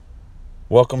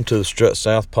Welcome to the Strut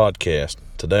South podcast.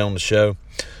 Today on the show,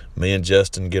 me and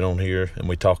Justin get on here and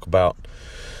we talk about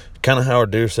kind of how our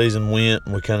deer season went,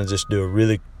 and we kind of just do a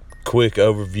really quick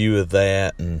overview of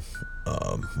that, and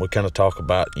we kind of talk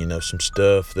about, some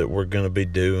stuff that we're going to be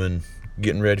doing,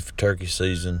 getting ready for turkey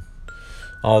season,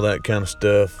 all that kind of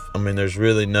stuff. I mean, there's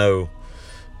really no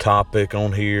topic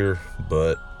on here,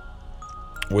 but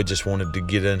we just wanted to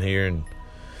get in here and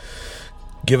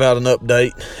give out an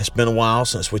update. It's been a while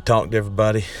since we talked to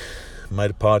everybody,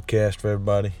 made a podcast for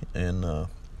everybody, and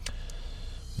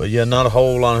but yeah, not a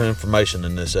whole lot of information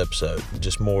in this episode,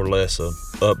 just more or less a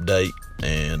update,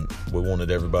 and we wanted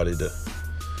everybody to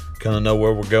kind of know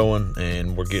where we're going,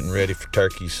 and we're getting ready for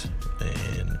turkeys,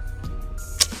 and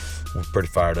we're pretty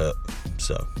fired up.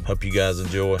 So hope you guys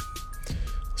enjoy.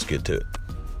 Let's get to it.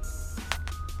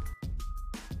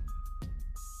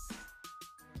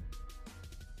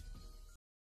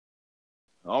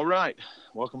 All right,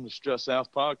 welcome to Strut South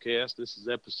podcast. This is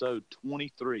episode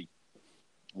 23.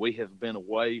 We have been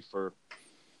away for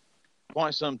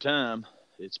quite some time.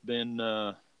 It's been,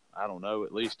 at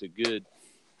least a good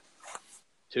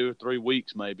 2 or 3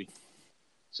 weeks maybe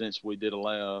since we did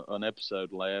an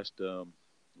episode last.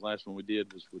 Last one we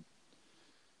did was with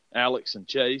Alex and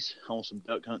Chase on some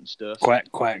duck hunting stuff.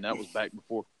 Quack, quack. And that was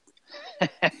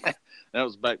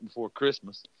back before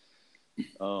Christmas.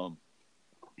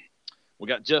 We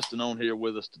got Justin on here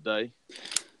with us today.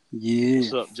 Yeah.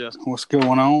 What's up, Justin? What's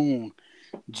going on?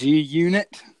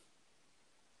 G-Unit?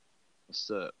 What's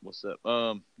up?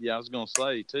 I was going to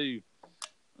say, too,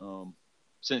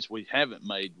 since we haven't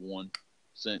made one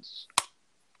since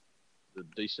the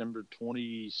December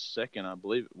 22nd, I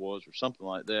believe it was, or something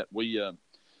like that, we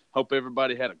hope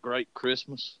everybody had a great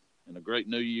Christmas and a great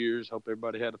New Year's. Hope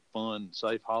everybody had a fun,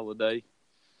 safe holiday.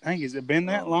 Dang, has it been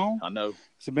that long? I know.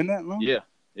 Has it been that long? Yeah.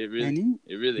 It really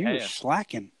you has. Were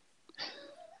slacking.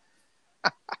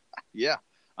 Yeah,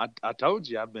 I told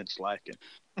you I've been slacking.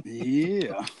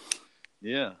 Yeah.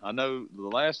 Yeah, I know the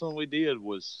last one we done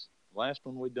was right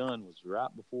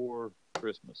before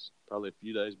Christmas, probably a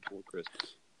few days before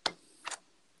Christmas.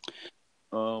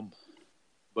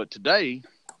 But today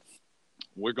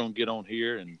we're gonna get on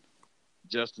here, and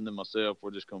Justin and myself,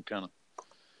 we're just gonna kind of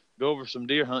go over some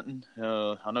deer hunting.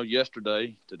 I know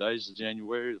today's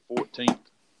January the 14th.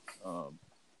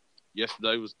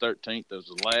 Yesterday was 13th. That was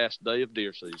the last day of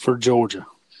deer season for Georgia.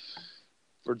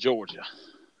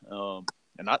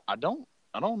 And I don't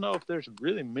know if there's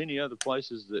really many other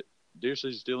places that deer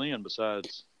season's still in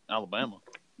besides Alabama.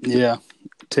 Yeah,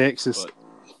 Texas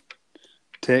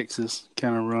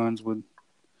kind of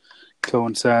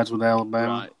coincides with Alabama.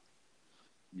 Right.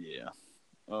 Yeah.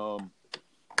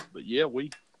 But yeah, we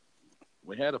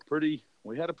had a pretty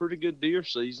good deer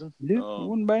season. Yeah, it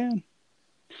wasn't bad.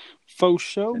 Faux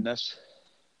show. And that's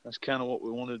kind of what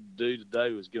we wanted to do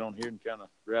today, was get on here and kind of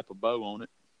wrap a bow on it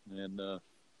and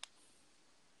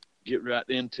get right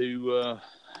into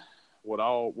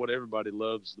what everybody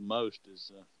loves the most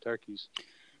is turkeys.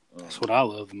 That's what I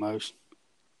love the most.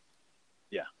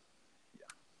 Yeah.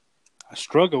 I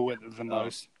struggle with it the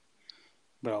most,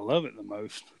 but I love it the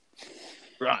most.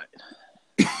 Right.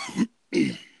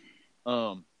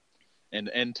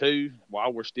 And two,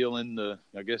 while we're still in the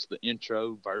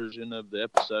intro version of the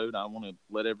episode, I want to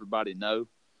let everybody know,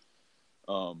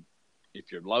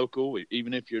 if you're local,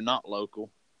 even if you're not local,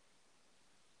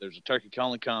 there's a turkey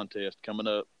calling contest coming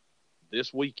up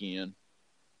this weekend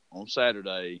on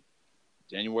Saturday,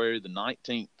 January the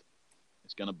 19th.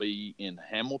 It's going to be in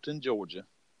Hamilton, Georgia,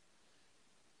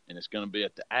 and it's going to be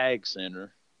at the Ag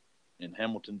Center in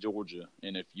Hamilton, Georgia.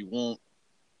 And if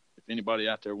anybody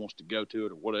out there wants to go to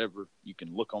it or whatever, you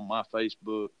can look on my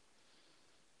Facebook.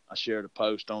 I shared a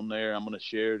post on there. I'm going to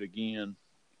share it again.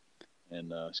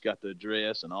 And it's got the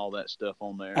address and all that stuff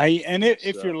on there. Hey, and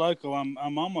if you're local,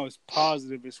 I'm almost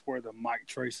positive it's where the Mike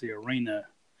Tracy Arena,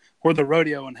 where the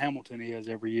rodeo in Hamilton is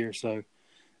every year. So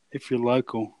if you're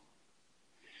local,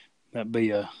 that'd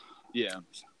be a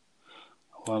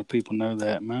lot of people know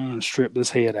that. Man, I'm going to strip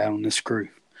this head out on this screw.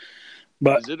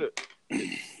 But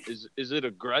Is it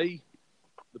a gray?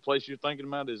 The place you're thinking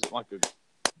about is like a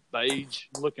beige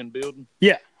looking building?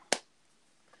 Yeah.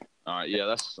 All right. Yeah,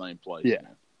 that's the same place. Yeah.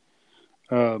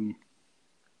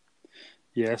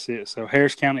 Yeah, that's it. So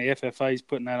Harris County FFA is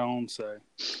putting that on. So.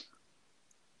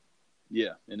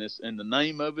 Yeah, and the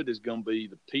name of it is going to be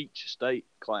the Peach State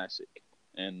Classic,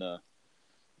 and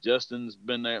Justin's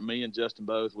been there. Me and Justin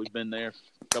both. We've been there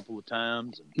a couple of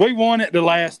times. We won it the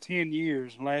last 10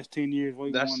 years. Last 10 years,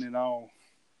 we won it all.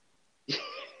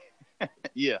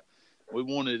 Yeah, we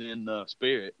won it in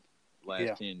spirit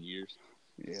last 10 years.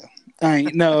 Yeah,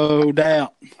 ain't no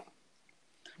doubt.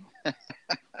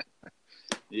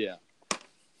 Yeah.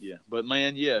 Yeah. But,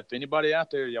 man, yeah, if anybody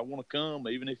out there, y'all want to come,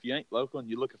 even if you ain't local and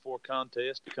you're looking for a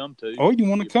contest to come to. Or you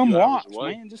want to come watch,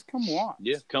 man, just come watch.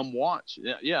 Yeah, come watch.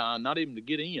 Yeah, not even to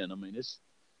get in. I mean, it's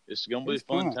going to be a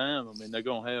fun time. I mean, they're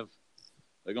going to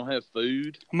have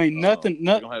food. I mean,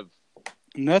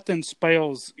 nothing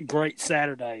spells great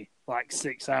Saturday like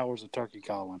 6 hours of turkey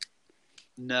calling.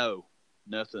 No,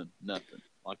 nothing. Like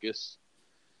it's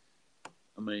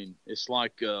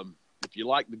like if you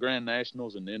like the Grand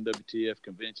Nationals and the NWTF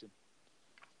convention,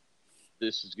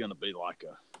 this is going to be like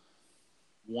a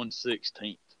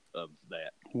 1/16 of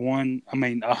that. One.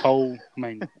 A whole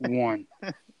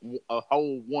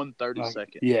 1/32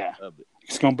 yeah. of it.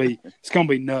 It's gonna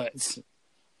be nuts.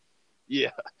 Yeah.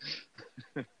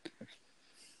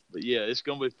 But yeah, it's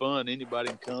gonna be fun. Anybody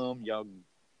can come. Y'all can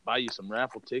buy you some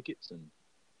raffle tickets, and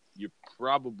you're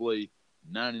probably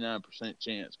 99%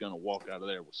 chance gonna walk out of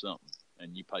there with something.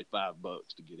 And you pay $5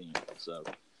 to get in. So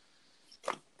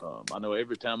I know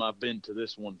every time I've been to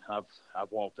this one, I've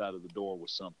walked out of the door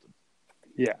with something.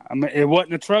 Yeah, I mean, it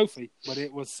wasn't a trophy, but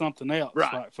it was something else.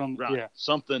 Right. Yeah.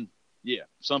 Something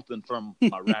from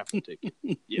my raffle ticket.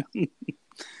 Yeah.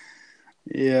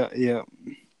 Yeah.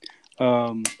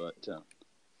 But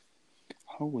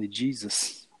holy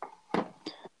Jesus.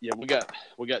 Yeah, we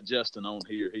got Justin on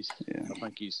here. I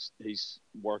think he's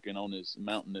working on his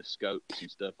mounting his scopes and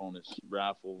stuff on his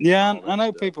rifle. Yeah, I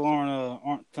know people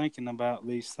aren't thinking about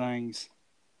these things.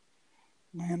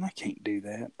 Man, I can't do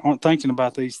that. Aren't thinking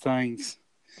about these things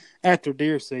after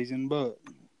deer season, but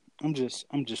I'm just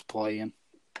playing.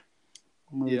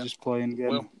 I'm really just playing.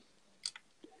 Well,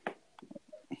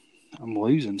 I'm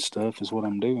losing stuff is what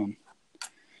I'm doing.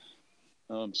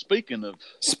 Speaking of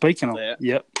that,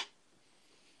 yep.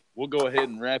 We'll go ahead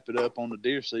and wrap it up on the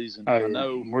deer season. I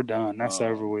know we're done. That's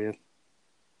over with.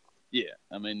 Yeah,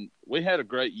 I mean, we had a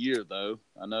great year though.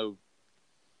 I know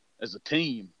as a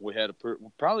team we had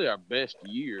probably our best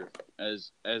year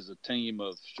as a team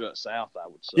of Strut South, I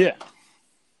would say. Yeah.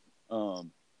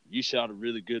 You shot a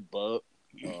really good buck.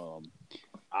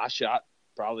 I shot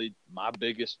probably my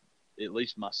biggest, at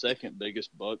least my second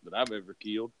biggest buck that I've ever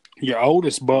killed. Your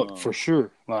oldest buck for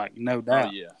sure, like no doubt.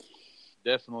 Oh yeah.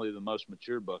 Definitely the most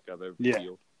mature buck I've ever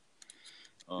killed.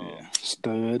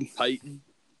 Stud.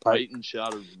 Peyton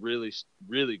shot a really,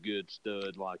 really good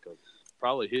stud,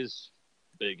 probably his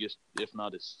biggest, if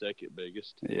not his second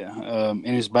biggest. Yeah,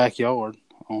 in his backyard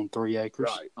on 3 acres.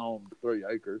 Right, on 3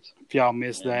 acres. If y'all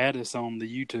missed that, it's on the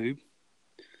YouTube.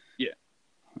 Yeah,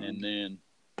 and then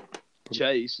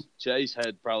Chase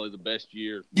had probably the best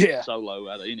year solo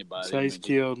out of anybody. Chase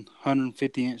killed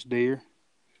 150-inch deer.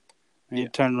 And he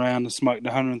turned around and smoked a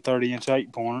 130-inch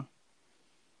 8-pointer.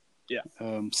 Yeah.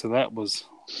 So that was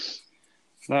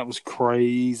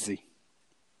crazy.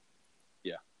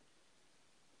 Yeah.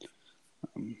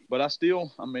 But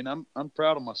I'm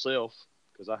proud of myself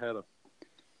because I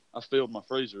filled my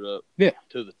freezer up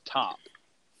to the top,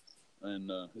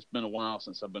 and it's been a while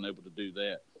since I've been able to do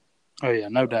that. Oh yeah,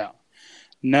 no doubt,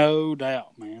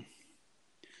 man.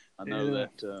 I know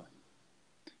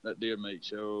that deer meat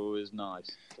show is nice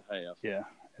to have. Yeah,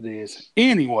 it is.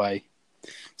 Anyway,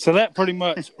 so that pretty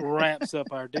much wraps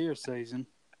up our deer season.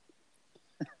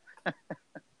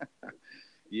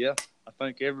 Yeah, I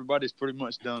think everybody's pretty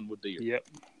much done with deer. Yep.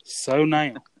 So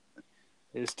now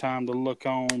it's time to look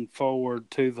on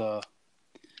forward to the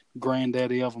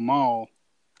granddaddy of them all,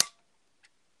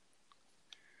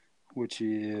 which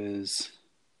is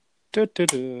turkeys.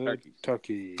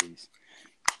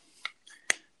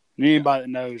 And anybody that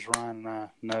knows Ryan and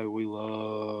I know we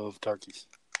love turkeys.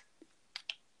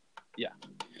 Yeah.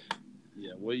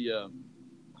 Yeah, we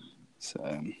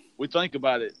we think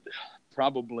about it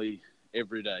probably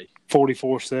every day.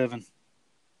 24/7.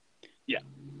 Yeah.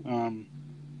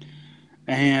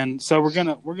 And so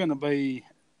we're gonna be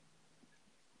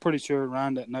pretty sure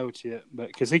Ryan doesn't know it yet, but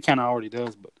because he kind of already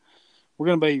does, but we're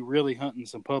gonna be really hunting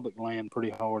some public land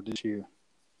pretty hard this year.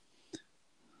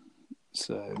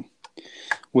 So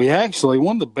we actually,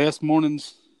 one of the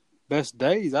best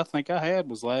days I think I had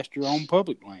was last year on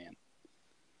public land.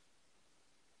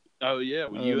 Oh yeah,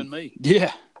 with you and me.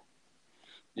 Yeah.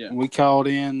 Yeah. We called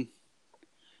in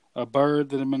a bird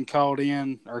that had been called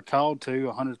to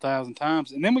 100,000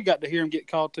 times, and then we got to hear him get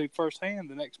called to firsthand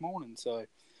the next morning. So,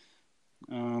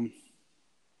 Ryan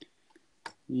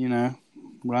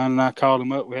and I called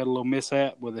him up. We had a little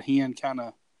mishap with a hen, kind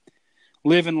of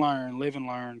live and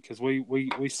learn, because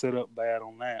we set up bad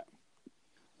on that.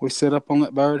 We set up on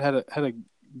that bird, had a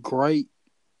great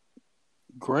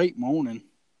morning.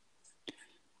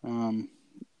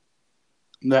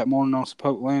 That morning on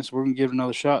Spoke Land, so we're gonna give it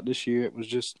another shot this year. It was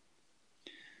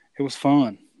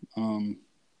fun.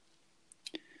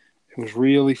 It was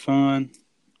really fun.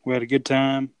 We had a good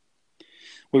time.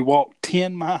 We walked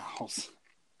 10 miles.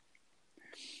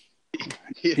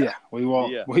 Yeah, we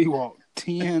walked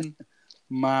 10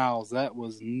 miles. That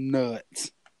was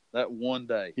nuts. That one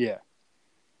day. Yeah.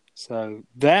 So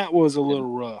that was a little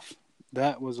rough.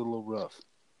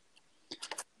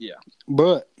 Yeah.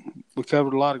 But we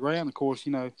covered a lot of ground. Of course,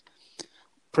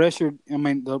 pressured. I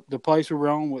mean, the place we were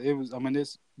on,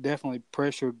 it's definitely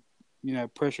pressured,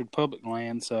 pressured public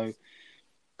land. So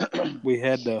we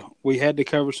had to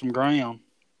cover some ground,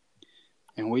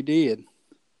 and we did.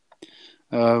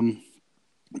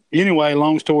 Anyway,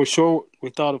 long story short, we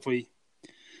thought if we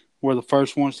were the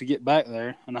first ones to get back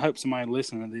there, and I hope somebody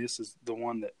listening to this is the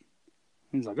one that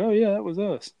he's like, oh yeah, that was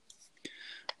us.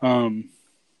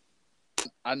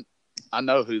 I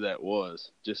know who that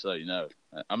was, just so you know.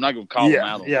 I'm not going to call him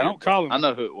out on Yeah, don't call him. I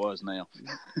know who it was now.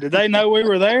 Did they know we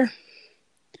were there?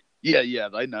 Yeah,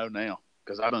 they know now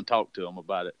because I done talked to them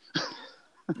about it.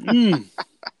 Yeah,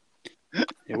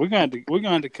 we're going to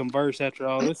have to converse after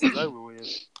all this is over with.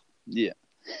 Yeah.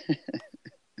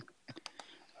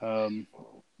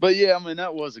 But yeah, I mean,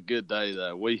 that was a good day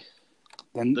though.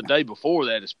 The day before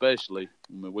that, especially,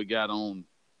 I mean, we got on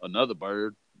another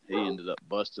bird. He ended up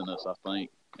busting us, I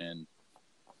think, and.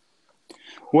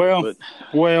 Well.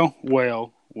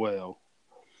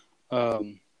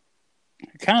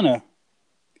 Kind of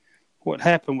what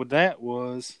happened with that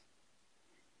was,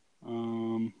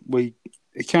 bird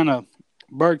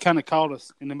kind of caught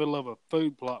us in the middle of a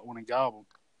food plot when he gobbled.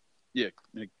 Yeah,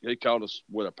 he caught us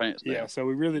with our pants down. Yeah, so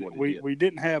we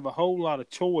didn't have a whole lot of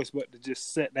choice but to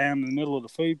just sit down in the middle of the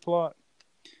food plot,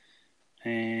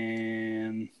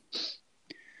 and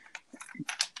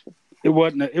it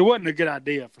wasn't a good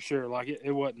idea for sure. Like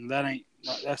it wasn't.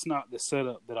 That's not the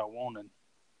setup that I wanted.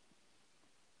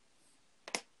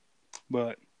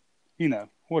 But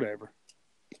whatever.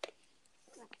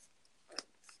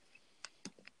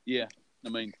 Yeah, I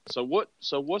mean, so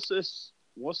what's this?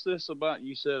 What's this about?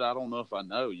 You said I don't know if I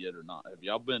know yet or not. Have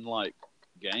y'all been like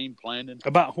game planning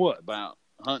about what? About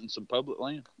hunting some public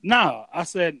land? No, I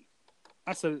said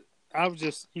I was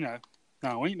just no,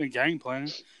 we ain't been game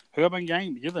planning. Who have been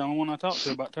game? You're the only one I talked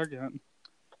to about turkey hunting.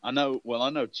 I know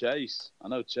Chase.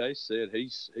 Said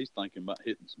he's thinking about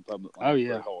hitting some public land pretty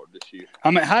hard this year.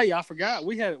 I mean, hey, I forgot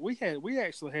we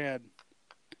actually had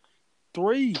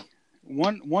three,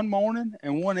 one morning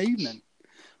and one evening.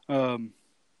 And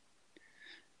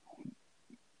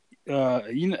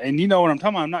you know what I'm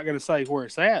talking about. I'm not going to say where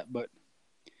it's at, but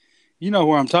you know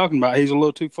where I'm talking about. He's a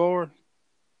little too far.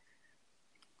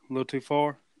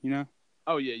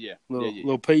 Oh yeah.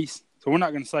 Little piece. So we're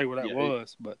not going to say where that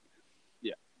was, but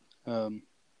yeah.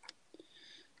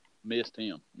 Missed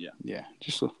him. Yeah. Yeah,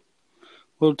 just a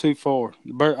little too far.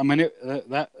 The bird. I mean,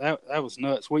 that was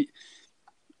nuts. We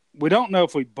don't know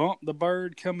if we bumped the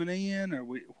bird coming in or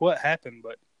what happened,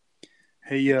 but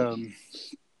he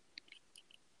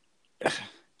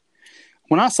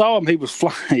when I saw him, he was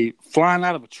flying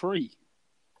out of a tree.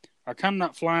 Or kind of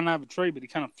not flying out of a tree, but he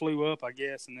kind of flew up, I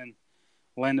guess, and then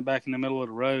landed back in the middle of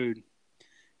the road.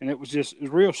 And it was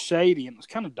real shady, and it was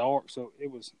kind of dark, so it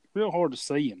was real hard to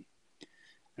see him.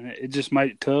 And it just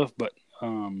made it tough, but,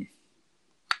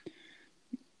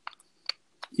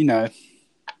 it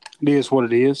is what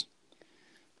it is.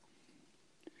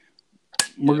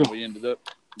 We ended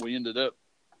up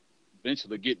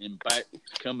eventually getting him back,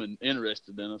 becoming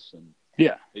interested in us, and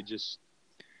he just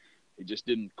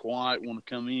didn't quite want to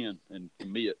come in and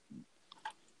commit.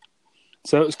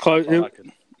 So it was close.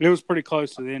 It was pretty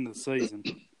close to the end of the season.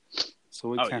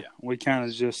 So we kind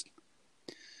of just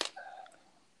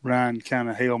Ryan kind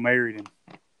of Hail Married him.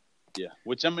 Yeah,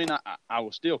 which I mean, I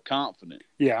was still confident.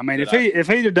 Yeah, I mean, if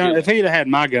he'd have had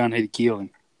my gun, he'd have killed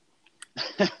him.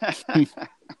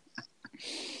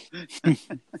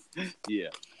 Yeah.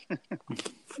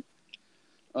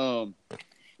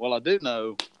 Well, I do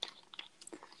know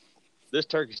this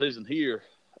turkey season here.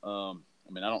 I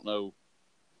mean, I don't know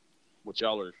what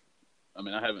y'all are. I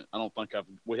mean,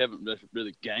 we haven't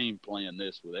really game planned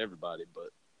this with everybody, but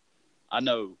I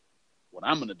know what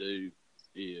I'm going to do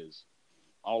is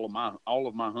all of my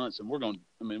hunts, and we'll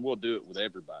do it with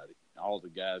everybody, all the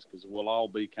guys, because we'll all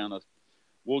be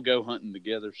we'll go hunting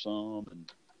together some, and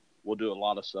we'll do a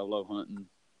lot of solo hunting,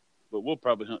 but we'll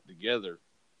probably hunt together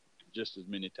just as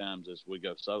many times as we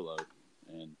go solo.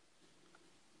 And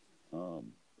I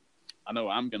know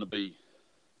I'm going to be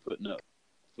putting up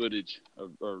footage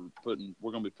we're going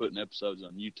to be putting episodes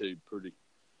on YouTube pretty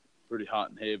hot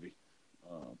and heavy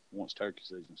once turkey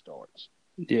season starts.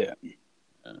 Yeah.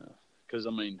 Because, I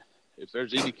mean, if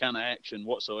there's any kind of action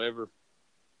whatsoever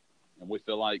and we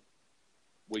feel like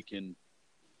we can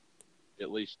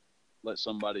at least let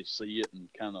somebody see it and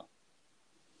kind of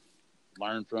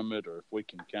learn from it, or if we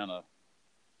can kind of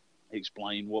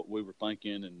explain what we were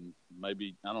thinking, and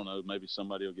maybe, I don't know, maybe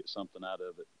somebody will get something out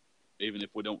of it, even if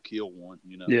we don't kill one,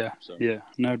 you know. Yeah, so. yeah,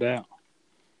 no doubt.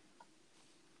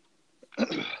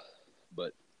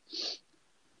 But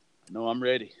I know I'm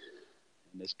ready,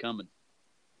 and it's coming.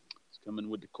 It's coming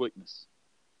with the quickness.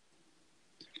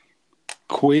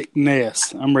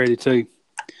 Quickness. I'm ready too.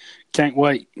 Can't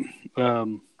wait.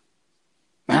 I'm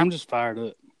just fired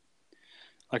up.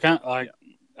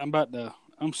 I'm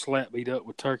slap beat up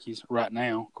with turkeys right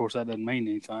now. Of course, that doesn't mean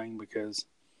anything because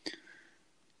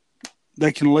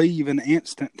they can leave in an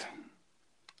instant.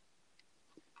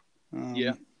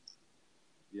 Yeah.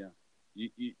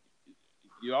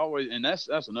 You always, and that's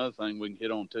another thing we can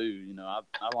hit on too. You know, I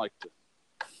like to,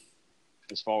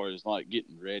 as far as like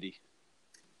getting ready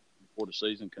before the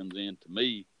season comes in. To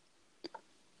me,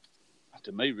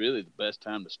 really the best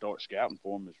time to start scouting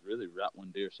for them is really right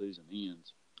when deer season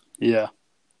ends. Yeah.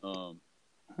 And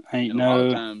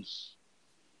a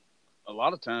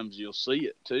lot of times you'll see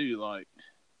it too. Like,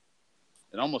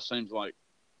 it almost seems like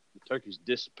the turkeys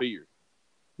disappear.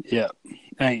 Yeah.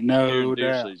 Ain't no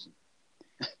deer doubt. Season.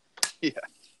 Yeah.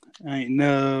 Ain't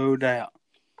no doubt.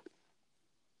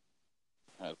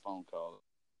 I had a phone call.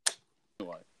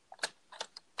 Anyway,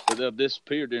 but they'll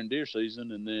disappear during deer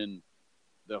season, and then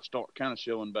they'll start kind of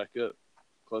showing back up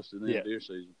close to the end of deer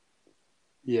season.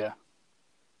 Yeah.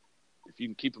 If you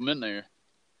can keep them in there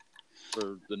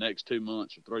for the next 2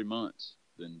 months or 3 months,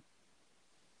 then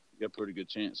you got a pretty good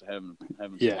chance of having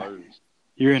some birds.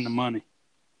 You're in the money.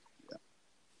 Yeah.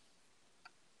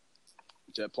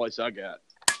 It's that place I got.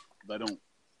 They don't.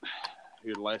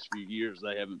 Here the last few years,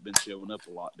 they haven't been showing up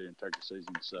a lot during turkey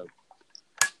season, so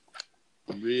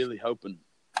I'm really hoping.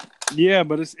 Yeah,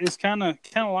 but it's kind of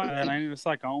like that, ain't it? It's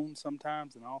like on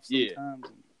sometimes and off sometimes.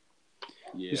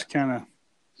 Yeah. Just kind of.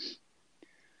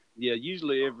 Yeah,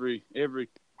 usually every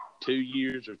 2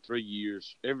 years or 3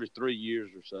 years, every 3 years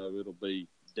or so, it'll be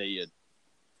dead.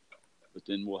 But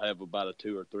then we'll have about a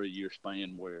 2 or 3 year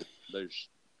span where there's,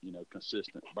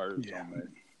 consistent birds on there.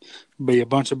 Be a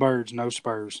bunch of birds, no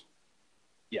spurs.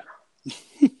 Yeah.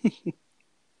 It's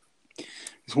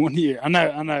 1 year. I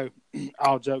know.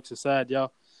 All jokes aside,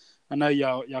 y'all. I know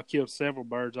y'all killed several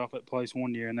birds off that place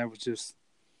 1 year, and that was just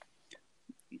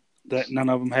that none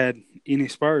of them had any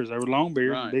spurs. They were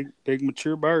long-bearded, right. big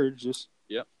mature birds, just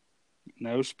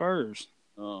no spurs.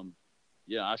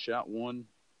 I shot one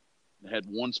that had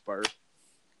one spur.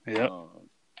 Yep.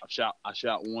 I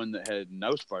shot one that had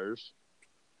no spurs.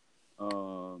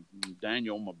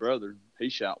 Daniel, my brother, he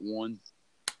shot one,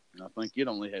 and I think it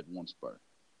only had one spur.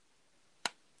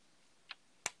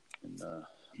 And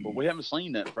but we haven't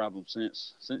seen that problem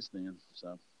since then.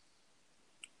 So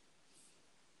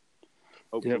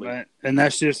hopefully, and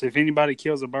that's just if anybody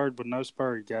kills a bird with no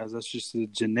spur, guys, that's just a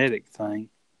genetic thing.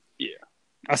 Yeah,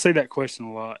 I see that question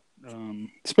a lot,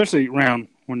 especially around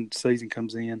when the season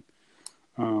comes in.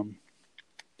 A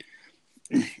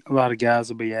lot of guys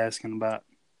will be asking about,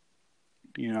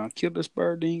 I killed this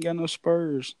bird, they ain't got no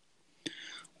spurs.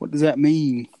 What does that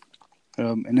mean?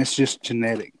 And it's just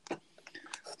genetic.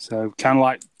 So kind of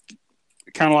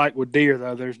like with deer,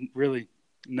 though, there's really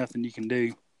nothing you can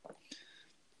do.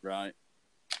 Right.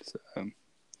 So,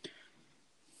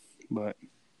 but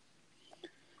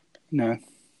man,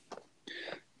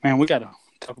 we got to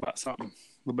talk about something a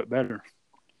little bit better.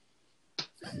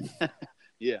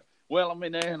 Yeah. Well, I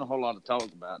mean, there ain't a whole lot to talk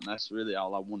about, and that's really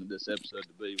all I wanted this episode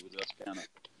to be, was us kind of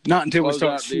not until we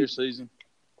start out deer season.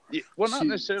 Yeah, well, not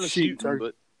necessarily shooting,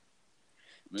 but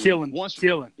killing.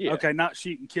 Yeah. Okay, not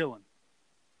shooting, killing.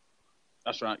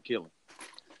 That's right, killing.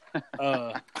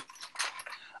 I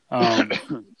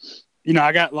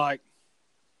got like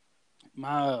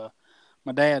my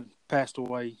dad passed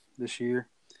away this year,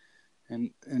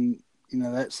 and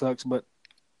that sucks. But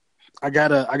I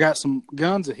got some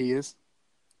guns of his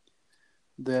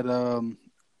that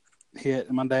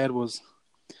my dad was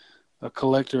a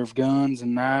collector of guns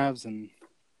and knives, and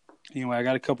anyway, I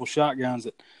got a couple shotguns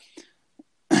that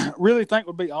I really think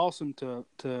would be awesome to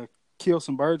kill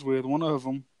some birds with. One of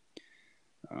them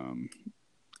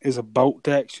is a bolt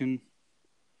action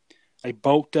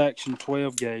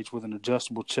 12 gauge with an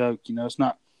adjustable choke. It's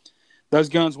not, those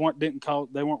guns weren't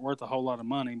worth a whole lot of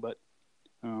money, but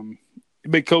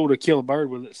it'd be cool to kill a bird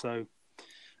with it. So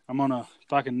I'm gonna,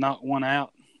 if I can knock one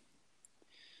out,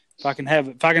 if I can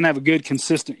have a good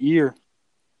consistent year,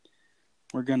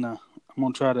 I'm gonna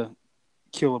try to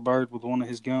kill a bird with one of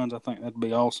his guns. I think that'd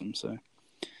be awesome. So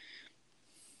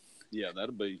yeah,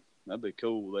 that'd be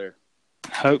cool there.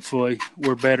 hopefully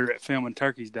we're better at filming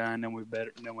turkeys dying than we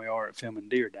are at filming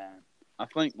deer dying. I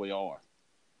think we are.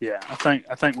 Yeah, I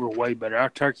think we're way better. Our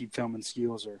turkey filming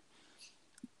skills are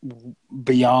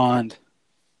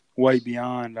way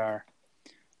beyond our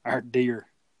deer.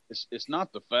 It's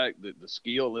not the fact that the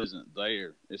skill isn't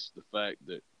there. It's the fact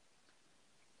that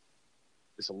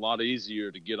it's a lot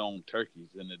easier to get on turkeys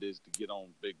than it is to get on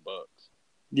big bucks.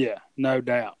 Yeah, no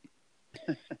doubt.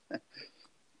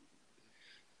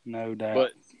 No doubt.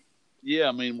 But yeah,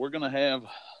 I mean, we're gonna have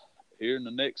here in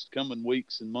the next coming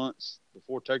weeks and months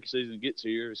before turkey season gets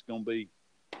here, it's gonna be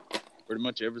pretty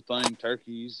much everything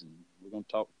turkeys, and we're gonna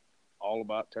talk all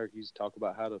about turkeys, talk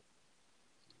about how to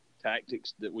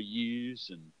tactics that we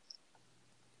use and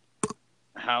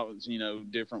how,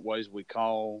 different ways we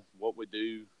call, what we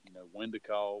do, when to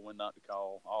call, when not to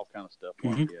call, all kind of stuff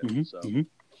like that.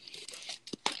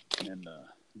 And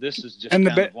this is just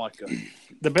like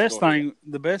the best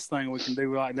thing we can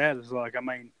do like that is like, I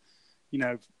mean,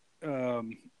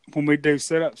 when we do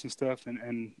setups and stuff,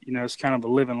 and it's kind of a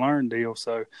live and learn deal.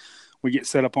 So we get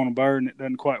set up on a bird and it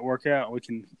doesn't quite work out, we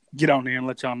can get on there and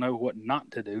let y'all know what not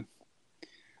to do.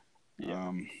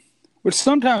 Yeah. Which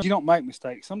sometimes you don't make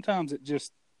mistakes. Sometimes it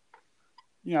just,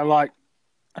 like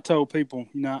I told people,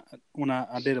 when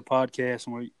I did a podcast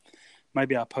and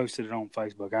maybe I posted it on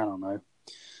Facebook, I don't know.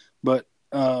 But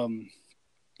I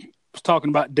was talking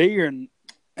about deer, and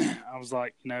I was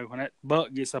like, when that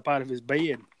buck gets up out of his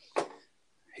bed,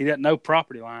 he doesn't know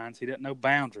property lines. He doesn't know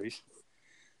boundaries.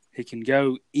 He can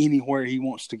go anywhere he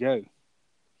wants to go.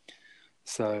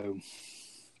 So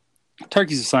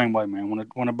turkey's the same way, man.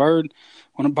 When a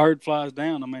bird flies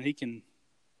down, I mean, he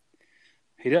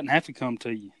doesn't have to come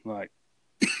to you. Like,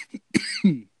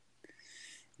 I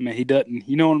mean, he doesn't.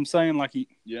 You know what I'm saying? Like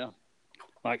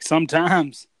like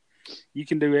sometimes you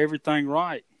can do everything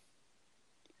right,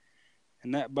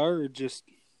 and that bird just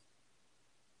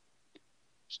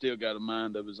still got a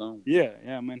mind of his own. Yeah.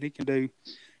 I mean, he can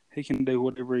do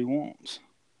whatever he wants.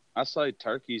 I say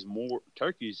turkeys more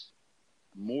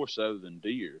so than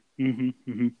deer.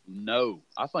 No,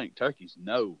 I think turkeys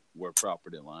know where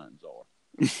property lines are.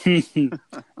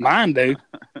 Mine do.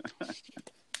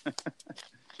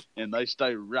 And they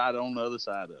stay right on the other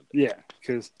side of it. Yeah,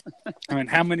 because, I mean,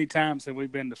 how many times have we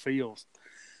been to fields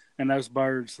and those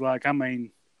birds, like, I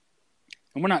mean,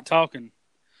 and we're not talking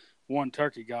one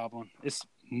turkey gobbling. It's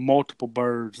multiple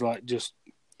birds, like, just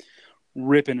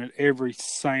ripping at every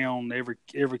sound,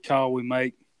 every call we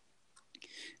make.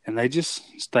 And they just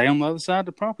stay on the other side of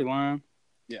the property line.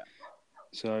 Yeah.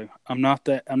 So I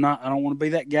don't want to be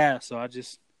that guy. So I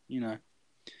just,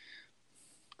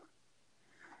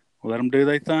 let them do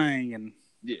their thing and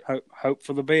hope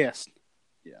for the best.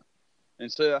 Yeah.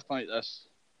 And so I think that's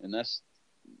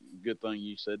a good thing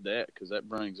you said that, because that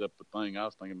brings up the thing I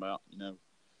was thinking about. A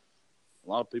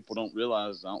lot of people don't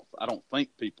realize, I don't think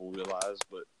people realize,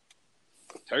 but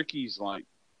turkeys, like,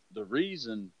 the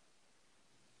reason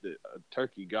that a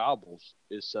turkey gobbles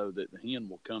is so that the hen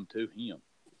will come to him.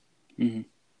 Mm-hmm.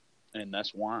 And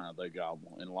that's why they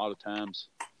gobble. And a lot of times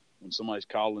when somebody's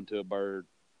calling to a bird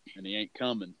and he ain't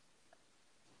coming,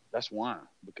 that's why,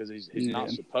 because he's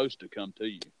not supposed to come to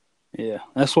you. Yeah,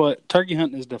 that's what turkey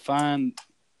hunting is, defying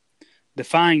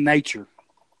nature.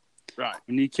 Right.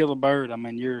 When you kill a bird, I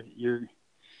mean, you're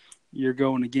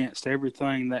going against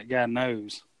everything that guy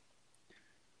knows.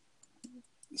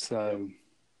 So,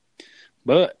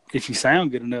 but if you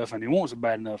sound good enough and he wants it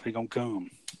bad enough, he gonna come.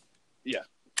 Yeah.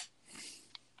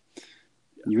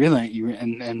 You really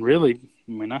ain't, and really,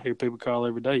 I mean, I hear people call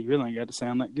every day. You really ain't got to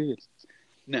sound that good.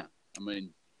 No, I mean,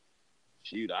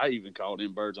 shoot, I even called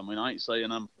in birds. I mean, I ain't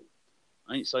saying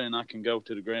I can go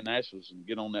to the Grand Nationals and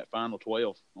get on that final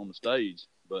 12 on the stage,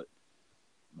 but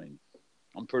I mean,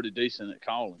 I'm pretty decent at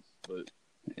calling. But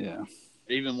yeah,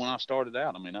 even when I started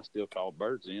out, I mean, I still called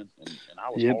birds in, and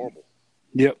I was horrible.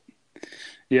 Yep.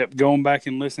 Going back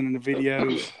and listening to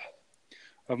videos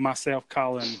of myself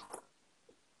calling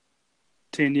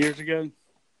 10 years ago.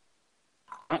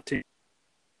 Not 10.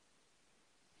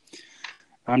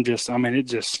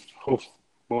 Oh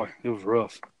boy, it was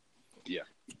rough. Yeah.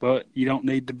 But you don't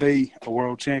need to be a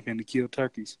world champion to kill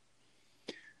turkeys.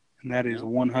 And that is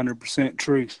 100%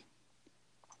 truth.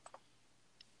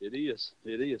 It is.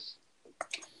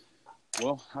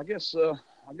 Well, I guess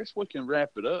we can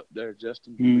wrap it up there,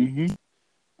 Justin. Mm-hmm.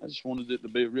 I just wanted it to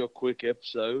be a real quick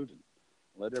episode and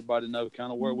let everybody know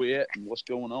kind of where we're at and what's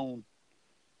going on.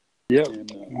 Yep.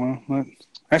 And, well,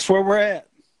 that's where we're at.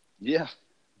 Yeah.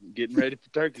 Getting ready for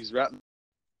turkeys right now.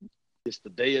 It's the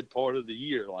dead part of the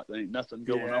year. Like, there ain't nothing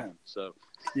going on. So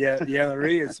yeah, there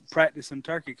is. Practicing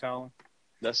turkey calling.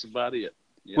 That's about it.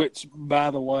 Yeah. Which,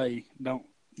 by the way,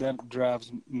 that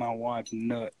drives my wife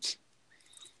nuts.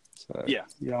 So Yeah.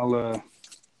 y'all.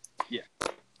 Yeah.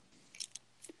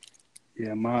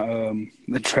 Yeah,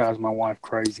 that drives my wife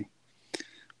crazy.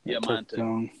 Yeah, mine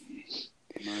too.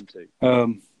 Mine too.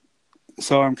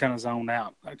 So I'm kind of zoned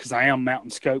out because I am mounting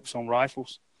scopes on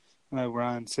rifles. I know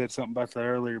Ryan said something about that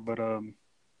earlier, but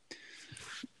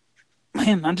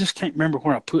man, I just can't remember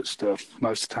where I put stuff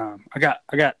most of the time. I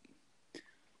got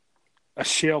a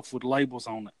shelf with labels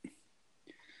on it.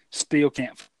 Still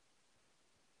can't.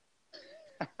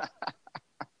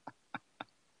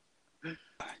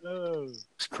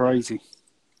 It's crazy.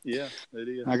 Yeah, it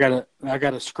is. I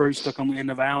got a screw stuck on the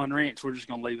end of Allen wrench. We're just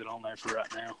gonna leave it on there for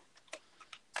right now.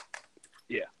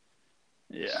 Yeah.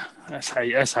 Yeah, that's how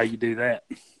you do that.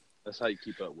 That's how you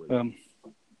keep up with it.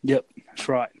 Yep, that's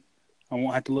right. I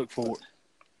won't have to look for it.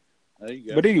 There you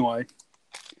go. But anyway,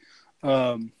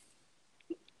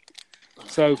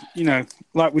 so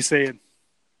like we said,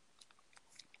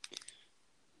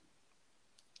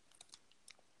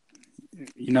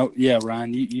 yeah,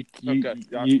 Ryan, you okay.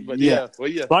 But yeah. well,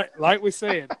 yeah. Like we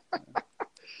said.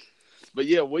 But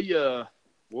yeah, y'all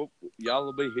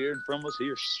will be hearing from us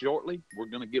here shortly. We're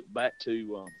gonna get back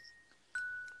to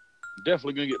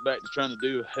definitely gonna get back to trying to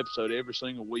do an episode every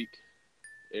single week.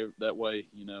 That way,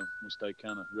 we stay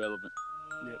kind of relevant.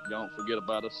 Yep. Y'all don't forget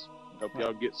about us. Hope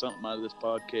y'all get something out of this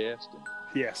podcast. And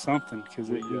yeah, something because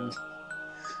we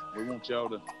want y'all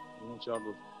to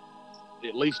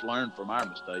at least learn from our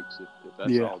mistakes if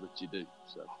that's all that you do.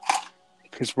 So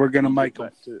because we're gonna make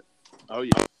them. Oh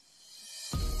yeah.